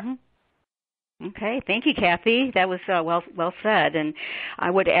takeaways are. Okay, thank you, Kathy. That was well said. And I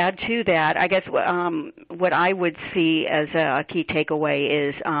would add to that, I guess what I would see as a key takeaway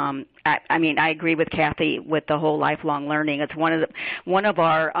is, I agree with Kathy with the whole lifelong learning. It's one of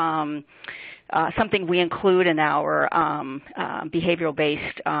our something we include in our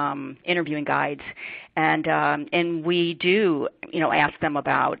behavioral-based interviewing guides, and we do, ask them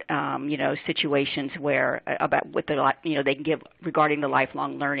about, situations where they can give regarding the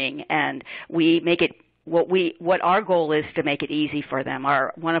lifelong learning, and we make it. What our goal is to make it easy for them.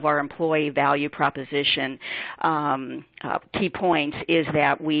 One of our employee value proposition key points is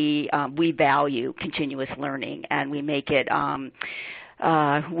that we value continuous learning, and we make it.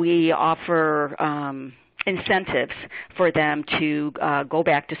 We offer incentives for them to go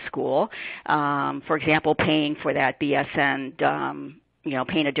back to school. For example, paying for that BSN.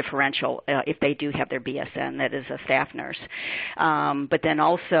 Paying a differential if they do have their BSN, that is a staff nurse. But then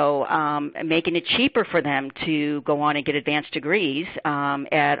also making it cheaper for them to go on and get advanced degrees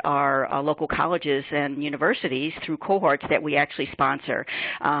at our local colleges and universities through cohorts that we actually sponsor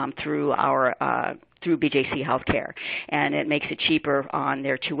through BJC Healthcare, and it makes it cheaper on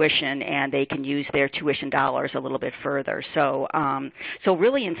their tuition, and they can use their tuition dollars a little bit further. So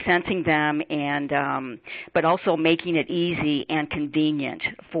really incenting them, and but also making it easy and convenient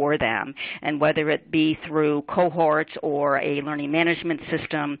for them, and whether it be through cohorts or a learning management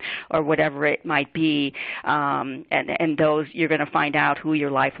system or whatever it might be, and those you're going to find out who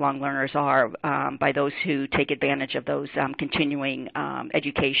your lifelong learners are by those who take advantage of those continuing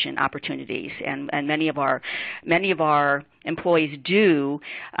education opportunities, and many of our employees do,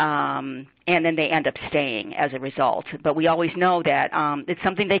 and then they end up staying as a result. But we always know that it's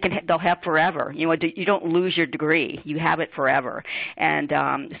something they'll have forever. You don't lose your degree; you have it forever, and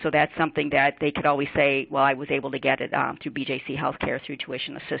so that's something that they could always say, "Well, I was able to get it through BJC Healthcare through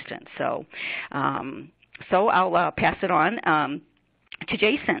tuition assistance." So I'll pass it on to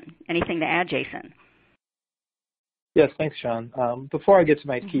Jason. Anything to add, Jason? Yes, thanks, Sean. Before I get to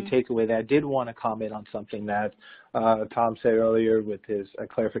my key takeaway, I did want to comment on something that Tom said earlier with his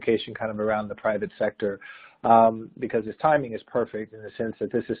clarification kind of around the private sector, because his timing is perfect in the sense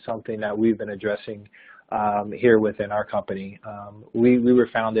that this is something that we've been addressing here within our company. We were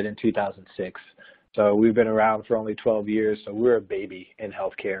founded in 2006, so we've been around for only 12 years, so we're a baby in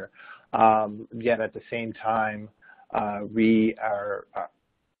healthcare. Yet at the same time, we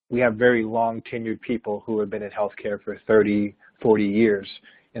have very long tenured people who have been in healthcare for 30, 40 years.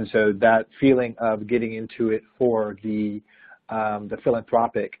 And so that feeling of getting into it for the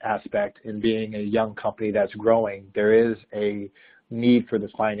philanthropic aspect and being a young company that's growing, there is a need for the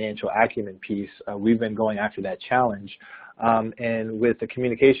financial acumen piece. We've been going after that challenge. And with the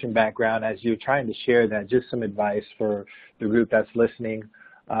communication background, as you're trying to share that, just some advice for the group that's listening,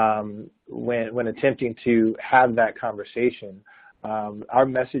 when attempting to have that conversation, our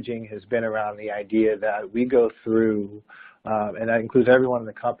messaging has been around the idea that we go through, and that includes everyone in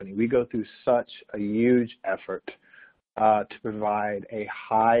the company, we go through such a huge effort to provide a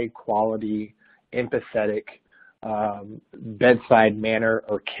high quality, empathetic bedside manner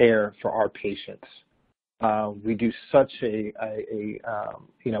or care for our patients. We do such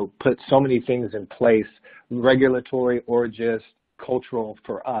put so many things in place, regulatory or just cultural,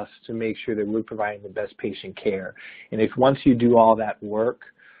 for us to make sure that we're providing the best patient care. And if once you do all that work,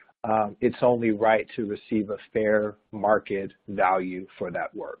 it's only right to receive a fair market value for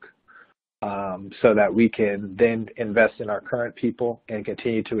that work, so that we can then invest in our current people and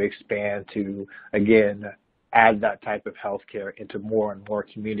continue to expand to, again, add that type of healthcare into more and more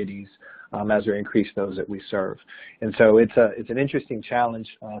communities as we increase those that we serve. And so it's an interesting challenge,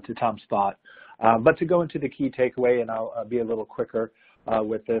 to Tom's thought. But to go into the key takeaway, and I'll be a little quicker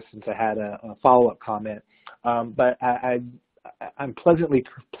with this since I had a follow-up comment. But I'm pleasantly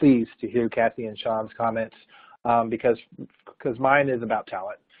pleased to hear Kathy and Sean's comments because mine is about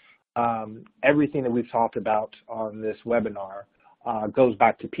talent. Everything that we've talked about on this webinar goes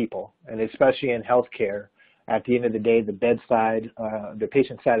back to people, and especially in healthcare. At the end of the day, the bedside, the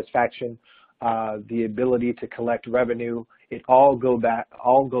patient satisfaction, the ability to collect revenue, it all goes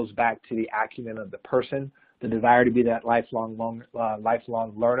back to the acumen of the person, the desire to be that lifelong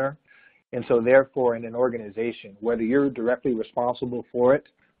learner. And so therefore, in an organization, whether you're directly responsible for it,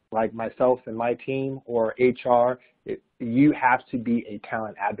 like myself and my team, or HR, you have to be a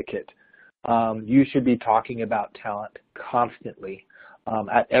talent advocate. You should be talking about talent constantly.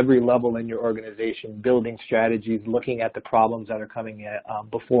 At every level in your organization, building strategies, looking at the problems that are coming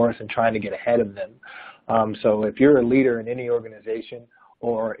before us and trying to get ahead of them. So if you're a leader in any organization,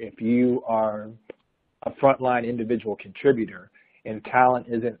 or if you are a frontline individual contributor, and talent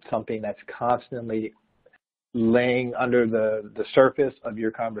isn't something that's constantly laying under the surface of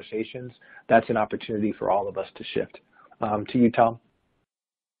your conversations, that's an opportunity for all of us to shift. To you, Tom.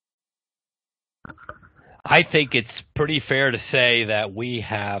 I think it's pretty fair to say that we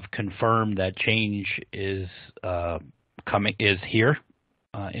have confirmed that change is here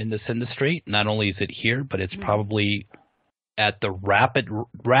in this industry. Not only is it here, but it's probably at the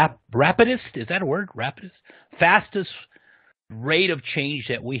rapidest, is that a word? Rapidest? Fastest rate of change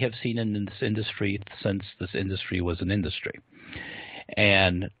that we have seen in this industry since this industry was an industry.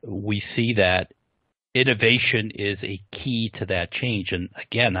 And we see that innovation is a key to that change. And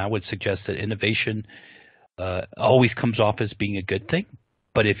again, I would suggest that innovation always comes off as being a good thing.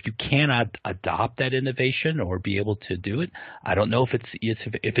 But if you cannot adopt that innovation or be able to do it, I don't know if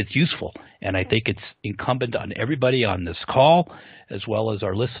it's useful. And I think it's incumbent on everybody on this call, as well as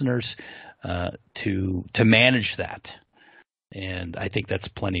our listeners, to manage that. And I think that's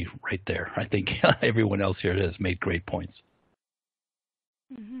plenty right there. I think everyone else here has made great points.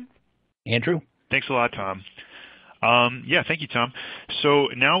 Mm-hmm. Andrew? Thanks a lot, Tom. Yeah, thank you, Tom. So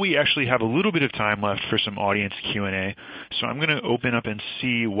now we actually have a little bit of time left for some audience Q&A. So I'm going to open up and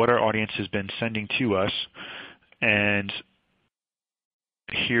see what our audience has been sending to us. And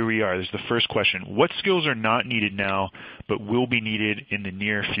here we are. There's the first question. What skills are not needed now but will be needed in the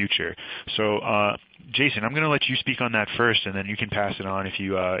near future? So, Jason, I'm going to let you speak on that first, and then you can pass it on if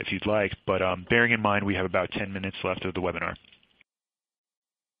you'd like. But bearing in mind we have about 10 minutes left of the webinar.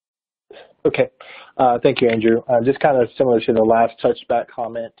 Okay. Thank you, Andrew. Just kind of similar to the last touchback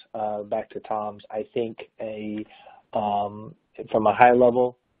comment, back to Tom's, I think from a high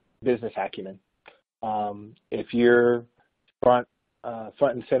level, business acumen. If you're front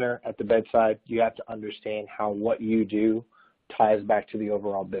and center at the bedside, you have to understand how what you do ties back to the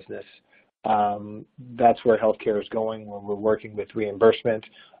overall business. That's where healthcare is going when we're working with reimbursement.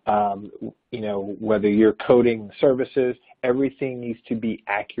 Whether you're coding services, everything needs to be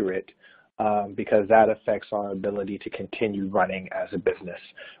accurate. Because that affects our ability to continue running as a business.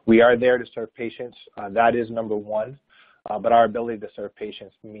 We are there to serve patients. That is number one. But our ability to serve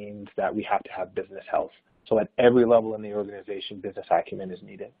patients means that we have to have business health. So at every level in the organization, business acumen is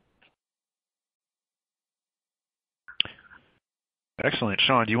needed. Excellent.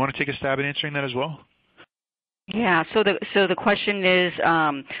 Sean, do you want to take a stab at answering that as well? Yeah. So the question is,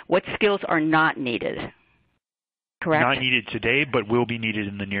 what skills are not needed? Correct? Not needed today, but will be needed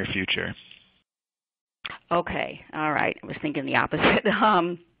in the near future. Okay. All right. I was thinking the opposite.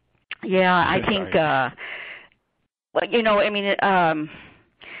 I think,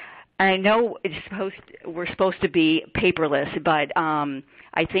 I know we're supposed to be paperless, but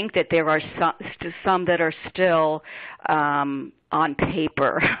I think that there are some that are still on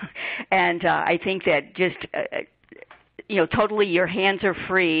paper. And I think that just totally your hands are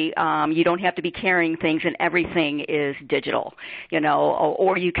free. You don't have to be carrying things, and everything is digital,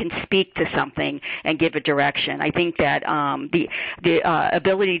 or you can speak to something and give a direction. I think that the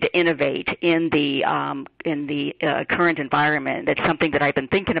ability to innovate in the current environment, that's something that I've been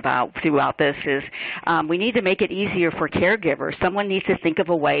thinking about throughout this, is we need to make it easier for caregivers. Someone needs to think of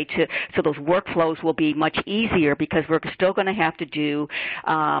a way so those workflows will be much easier, because we're still going to have to do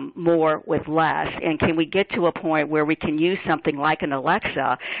more with less. And can we get to a point where we can use something like an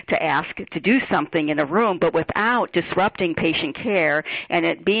Alexa to ask to do something in a room, but without disrupting patient care, and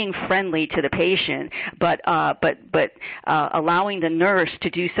it being friendly to the patient, but allowing the nurse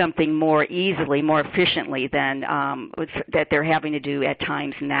to do something more easily, more efficiently than that they're having to do at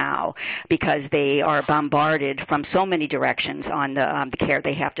times now, because they are bombarded from so many directions on the care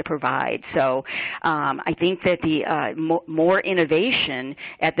they have to provide. So I think that the more innovation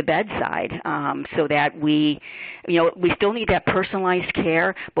at the bedside, so that we still need that personalized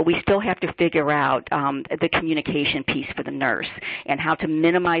care, but we still have to figure out the communication piece for the nurse and how to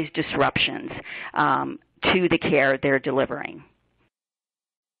minimize disruptions to the care they're delivering.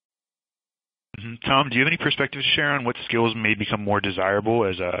 Tom, do you have any perspective to share on what skills may become more desirable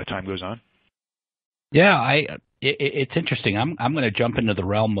as time goes on? Yeah, it's interesting. I'm going to jump into the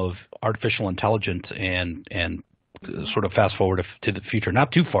realm of artificial intelligence and sort of fast forward to the future,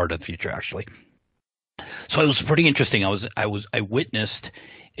 not too far to the future, actually. So it was pretty interesting. I witnessed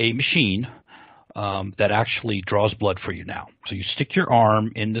a machine that actually draws blood for you now. So you stick your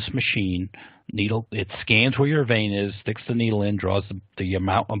arm in this machine, needle. It scans where your vein is, sticks the needle in, draws the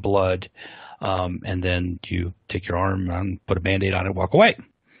amount of blood, and then you take your arm and put a Band-Aid on it, walk away,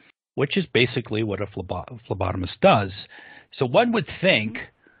 which is basically what a phlebotomist does. So one would think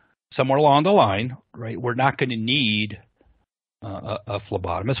somewhere along the line, right, we're not going to need a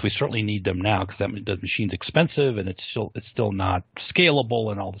phlebotomist. We certainly need them now, because the machine's expensive and it's still not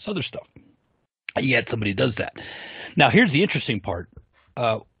scalable and all this other stuff. Yet somebody does that. Now here's the interesting part.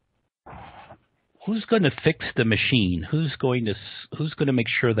 who's going to fix the machine? Who's going to make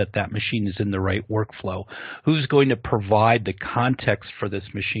sure that that machine is in the right workflow? Who's going to provide the context for this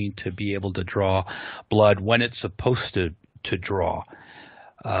machine to be able to draw blood when it's supposed to draw?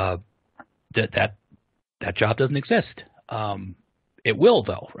 That job doesn't exist. It will,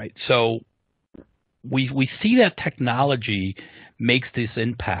 though, right? So we see that technology makes this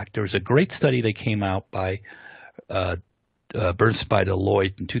impact. There was a great study that came out by Bernstein by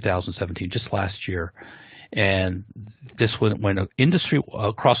Deloitte in 2017, just last year, and this went industry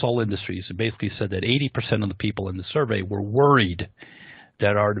across all industries. It basically said that 80% of the people in the survey were worried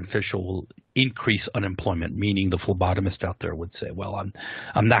that artificial will increase unemployment, meaning the phlebotomist out there would say, well,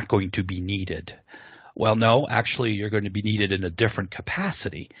 I'm not going to be needed. Well, no, actually, you're going to be needed in a different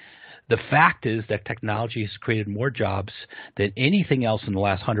capacity. The fact is that technology has created more jobs than anything else in the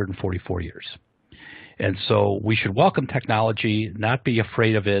last 144 years. And so we should welcome technology, not be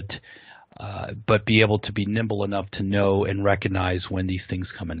afraid of it, but be able to be nimble enough to know and recognize when these things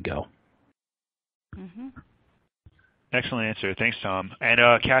come and go. Mm-hmm. Excellent answer. Thanks, Tom. And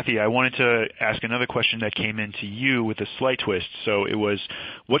Kathy, I wanted to ask another question that came in to you with a slight twist. So it was,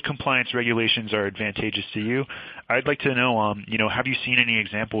 what compliance regulations are advantageous to you? I'd like to know, have you seen any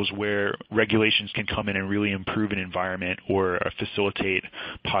examples where regulations can come in and really improve an environment or facilitate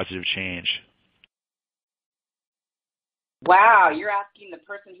positive change? Wow, you're asking the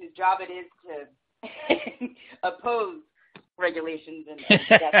person whose job it is to oppose regulations and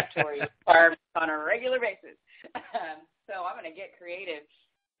statutory requirements on a regular basis. So I'm going to get creative.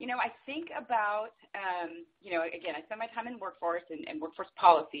 I think about, again, I spend my time in workforce and workforce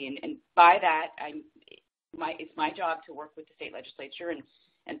policy, and by that, it's my job to work with the state legislature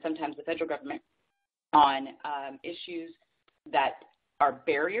and sometimes the federal government on issues that are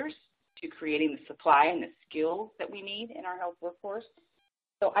barriers to creating the supply and the skills that we need in our health workforce.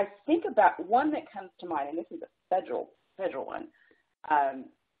 So I think about one that comes to mind, and this is a federal one.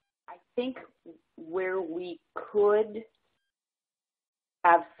 I think where we could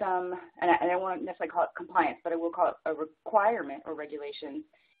have some, and I don't want to necessarily call it compliance, but I will call it a requirement or regulation,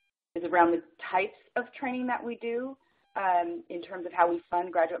 is around the types of training that we do in terms of how we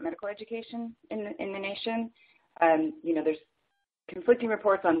fund graduate medical education in the nation. There's conflicting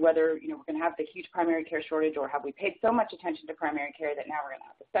reports on whether we're going to have the huge primary care shortage, or have we paid so much attention to primary care that now we're going to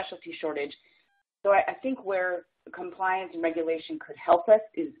have a specialty shortage. So I think where compliance and regulation could help us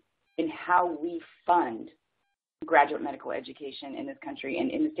is in how we fund graduate medical education in this country,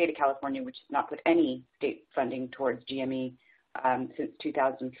 and in the state of California, which has not put any state funding towards GME since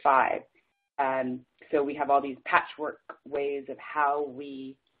 2005. So we have all these patchwork ways of how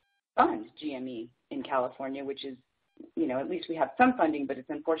we fund GME in California, which is, at least we have some funding, but it's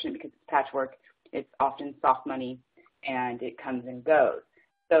unfortunate because it's patchwork. It's often soft money, and it comes and goes.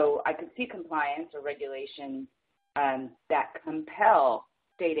 So I could see compliance or regulation that compel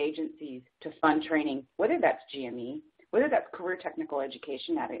state agencies to fund training, whether that's GME, whether that's career technical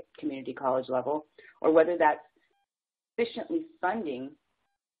education at a community college level, or whether that's efficiently funding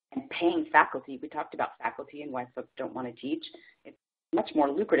and paying faculty. We talked about faculty and why folks don't want to teach. It's much more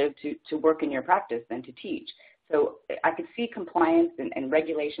lucrative to work in your practice than to teach. So I could see compliance and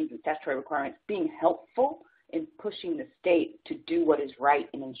regulations and statutory requirements being helpful in pushing the state to do what is right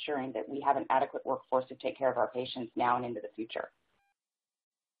in ensuring that we have an adequate workforce to take care of our patients now and into the future.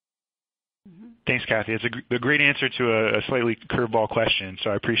 Mm-hmm. Thanks, Kathy. It's a great answer to a slightly curveball question, so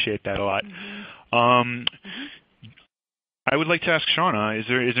I appreciate that a lot. Mm-hmm. I would like to ask Shauna, is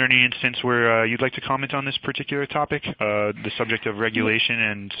there any instance where you'd like to comment on this particular topic, the subject of regulation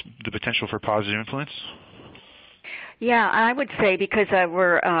and the potential for positive influence? Yeah, I would say because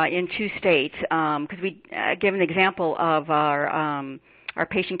we're in two states, because we give an example of our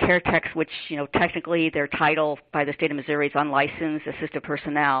patient care techs, which, technically their title by the state of Missouri is unlicensed assistive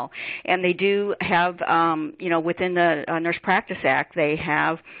personnel. And they do have, within the Nurse Practice Act, they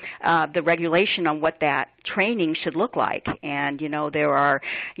have the regulation on what that training should look like. And, there are,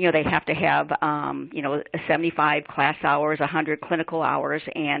 they have to have, 75 class hours, 100 clinical hours,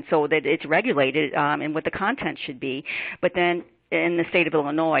 and so that it's regulated in what the content should be. But then in the state of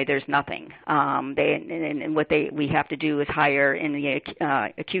Illinois, there's nothing. What we have to do is hire in the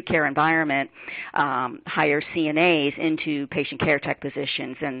acute care environment, hire CNAs into patient care tech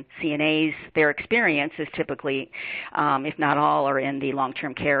positions. And CNAs, their experience is typically, if not all, are in the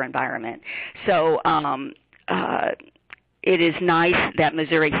long-term care environment. So it is nice that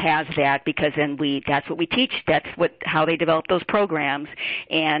Missouri has that, because then that's what we teach. That's how they develop those programs.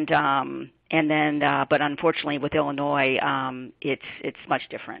 And then, but unfortunately with Illinois, it's much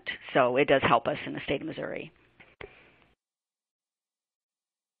different. So it does help us in the state of Missouri.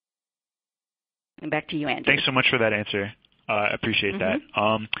 And back to you, Andrew. Thanks so much for that answer. I appreciate that.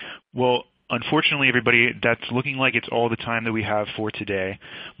 Well, unfortunately, everybody, that's looking like it's all the time that we have for today.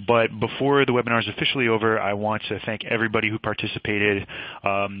 But before the webinar is officially over, I want to thank everybody who participated.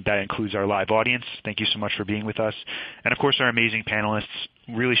 That includes our live audience. Thank you so much for being with us. And, of course, our amazing panelists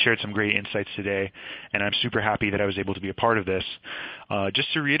really shared some great insights today, and I'm super happy that I was able to be a part of this.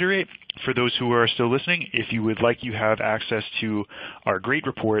 Just to reiterate, for those who are still listening, if you would like, you have access to our great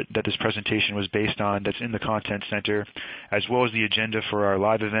report that this presentation was based on that's in the Content Center, as well as the agenda for our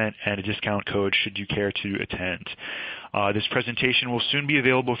live event and a discount code should you care to attend. This presentation will soon be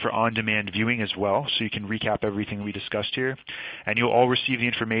available for on-demand viewing as well, so you can recap everything we discussed here. And you'll all receive the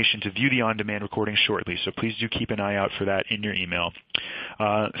information to view the on-demand recording shortly, so please do keep an eye out for that in your email.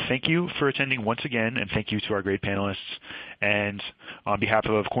 Thank you for attending once again, and thank you to our great panelists. And on behalf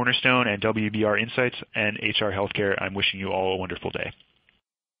of Cornerstone and WBR Insights and HR Healthcare, I'm wishing you all a wonderful day.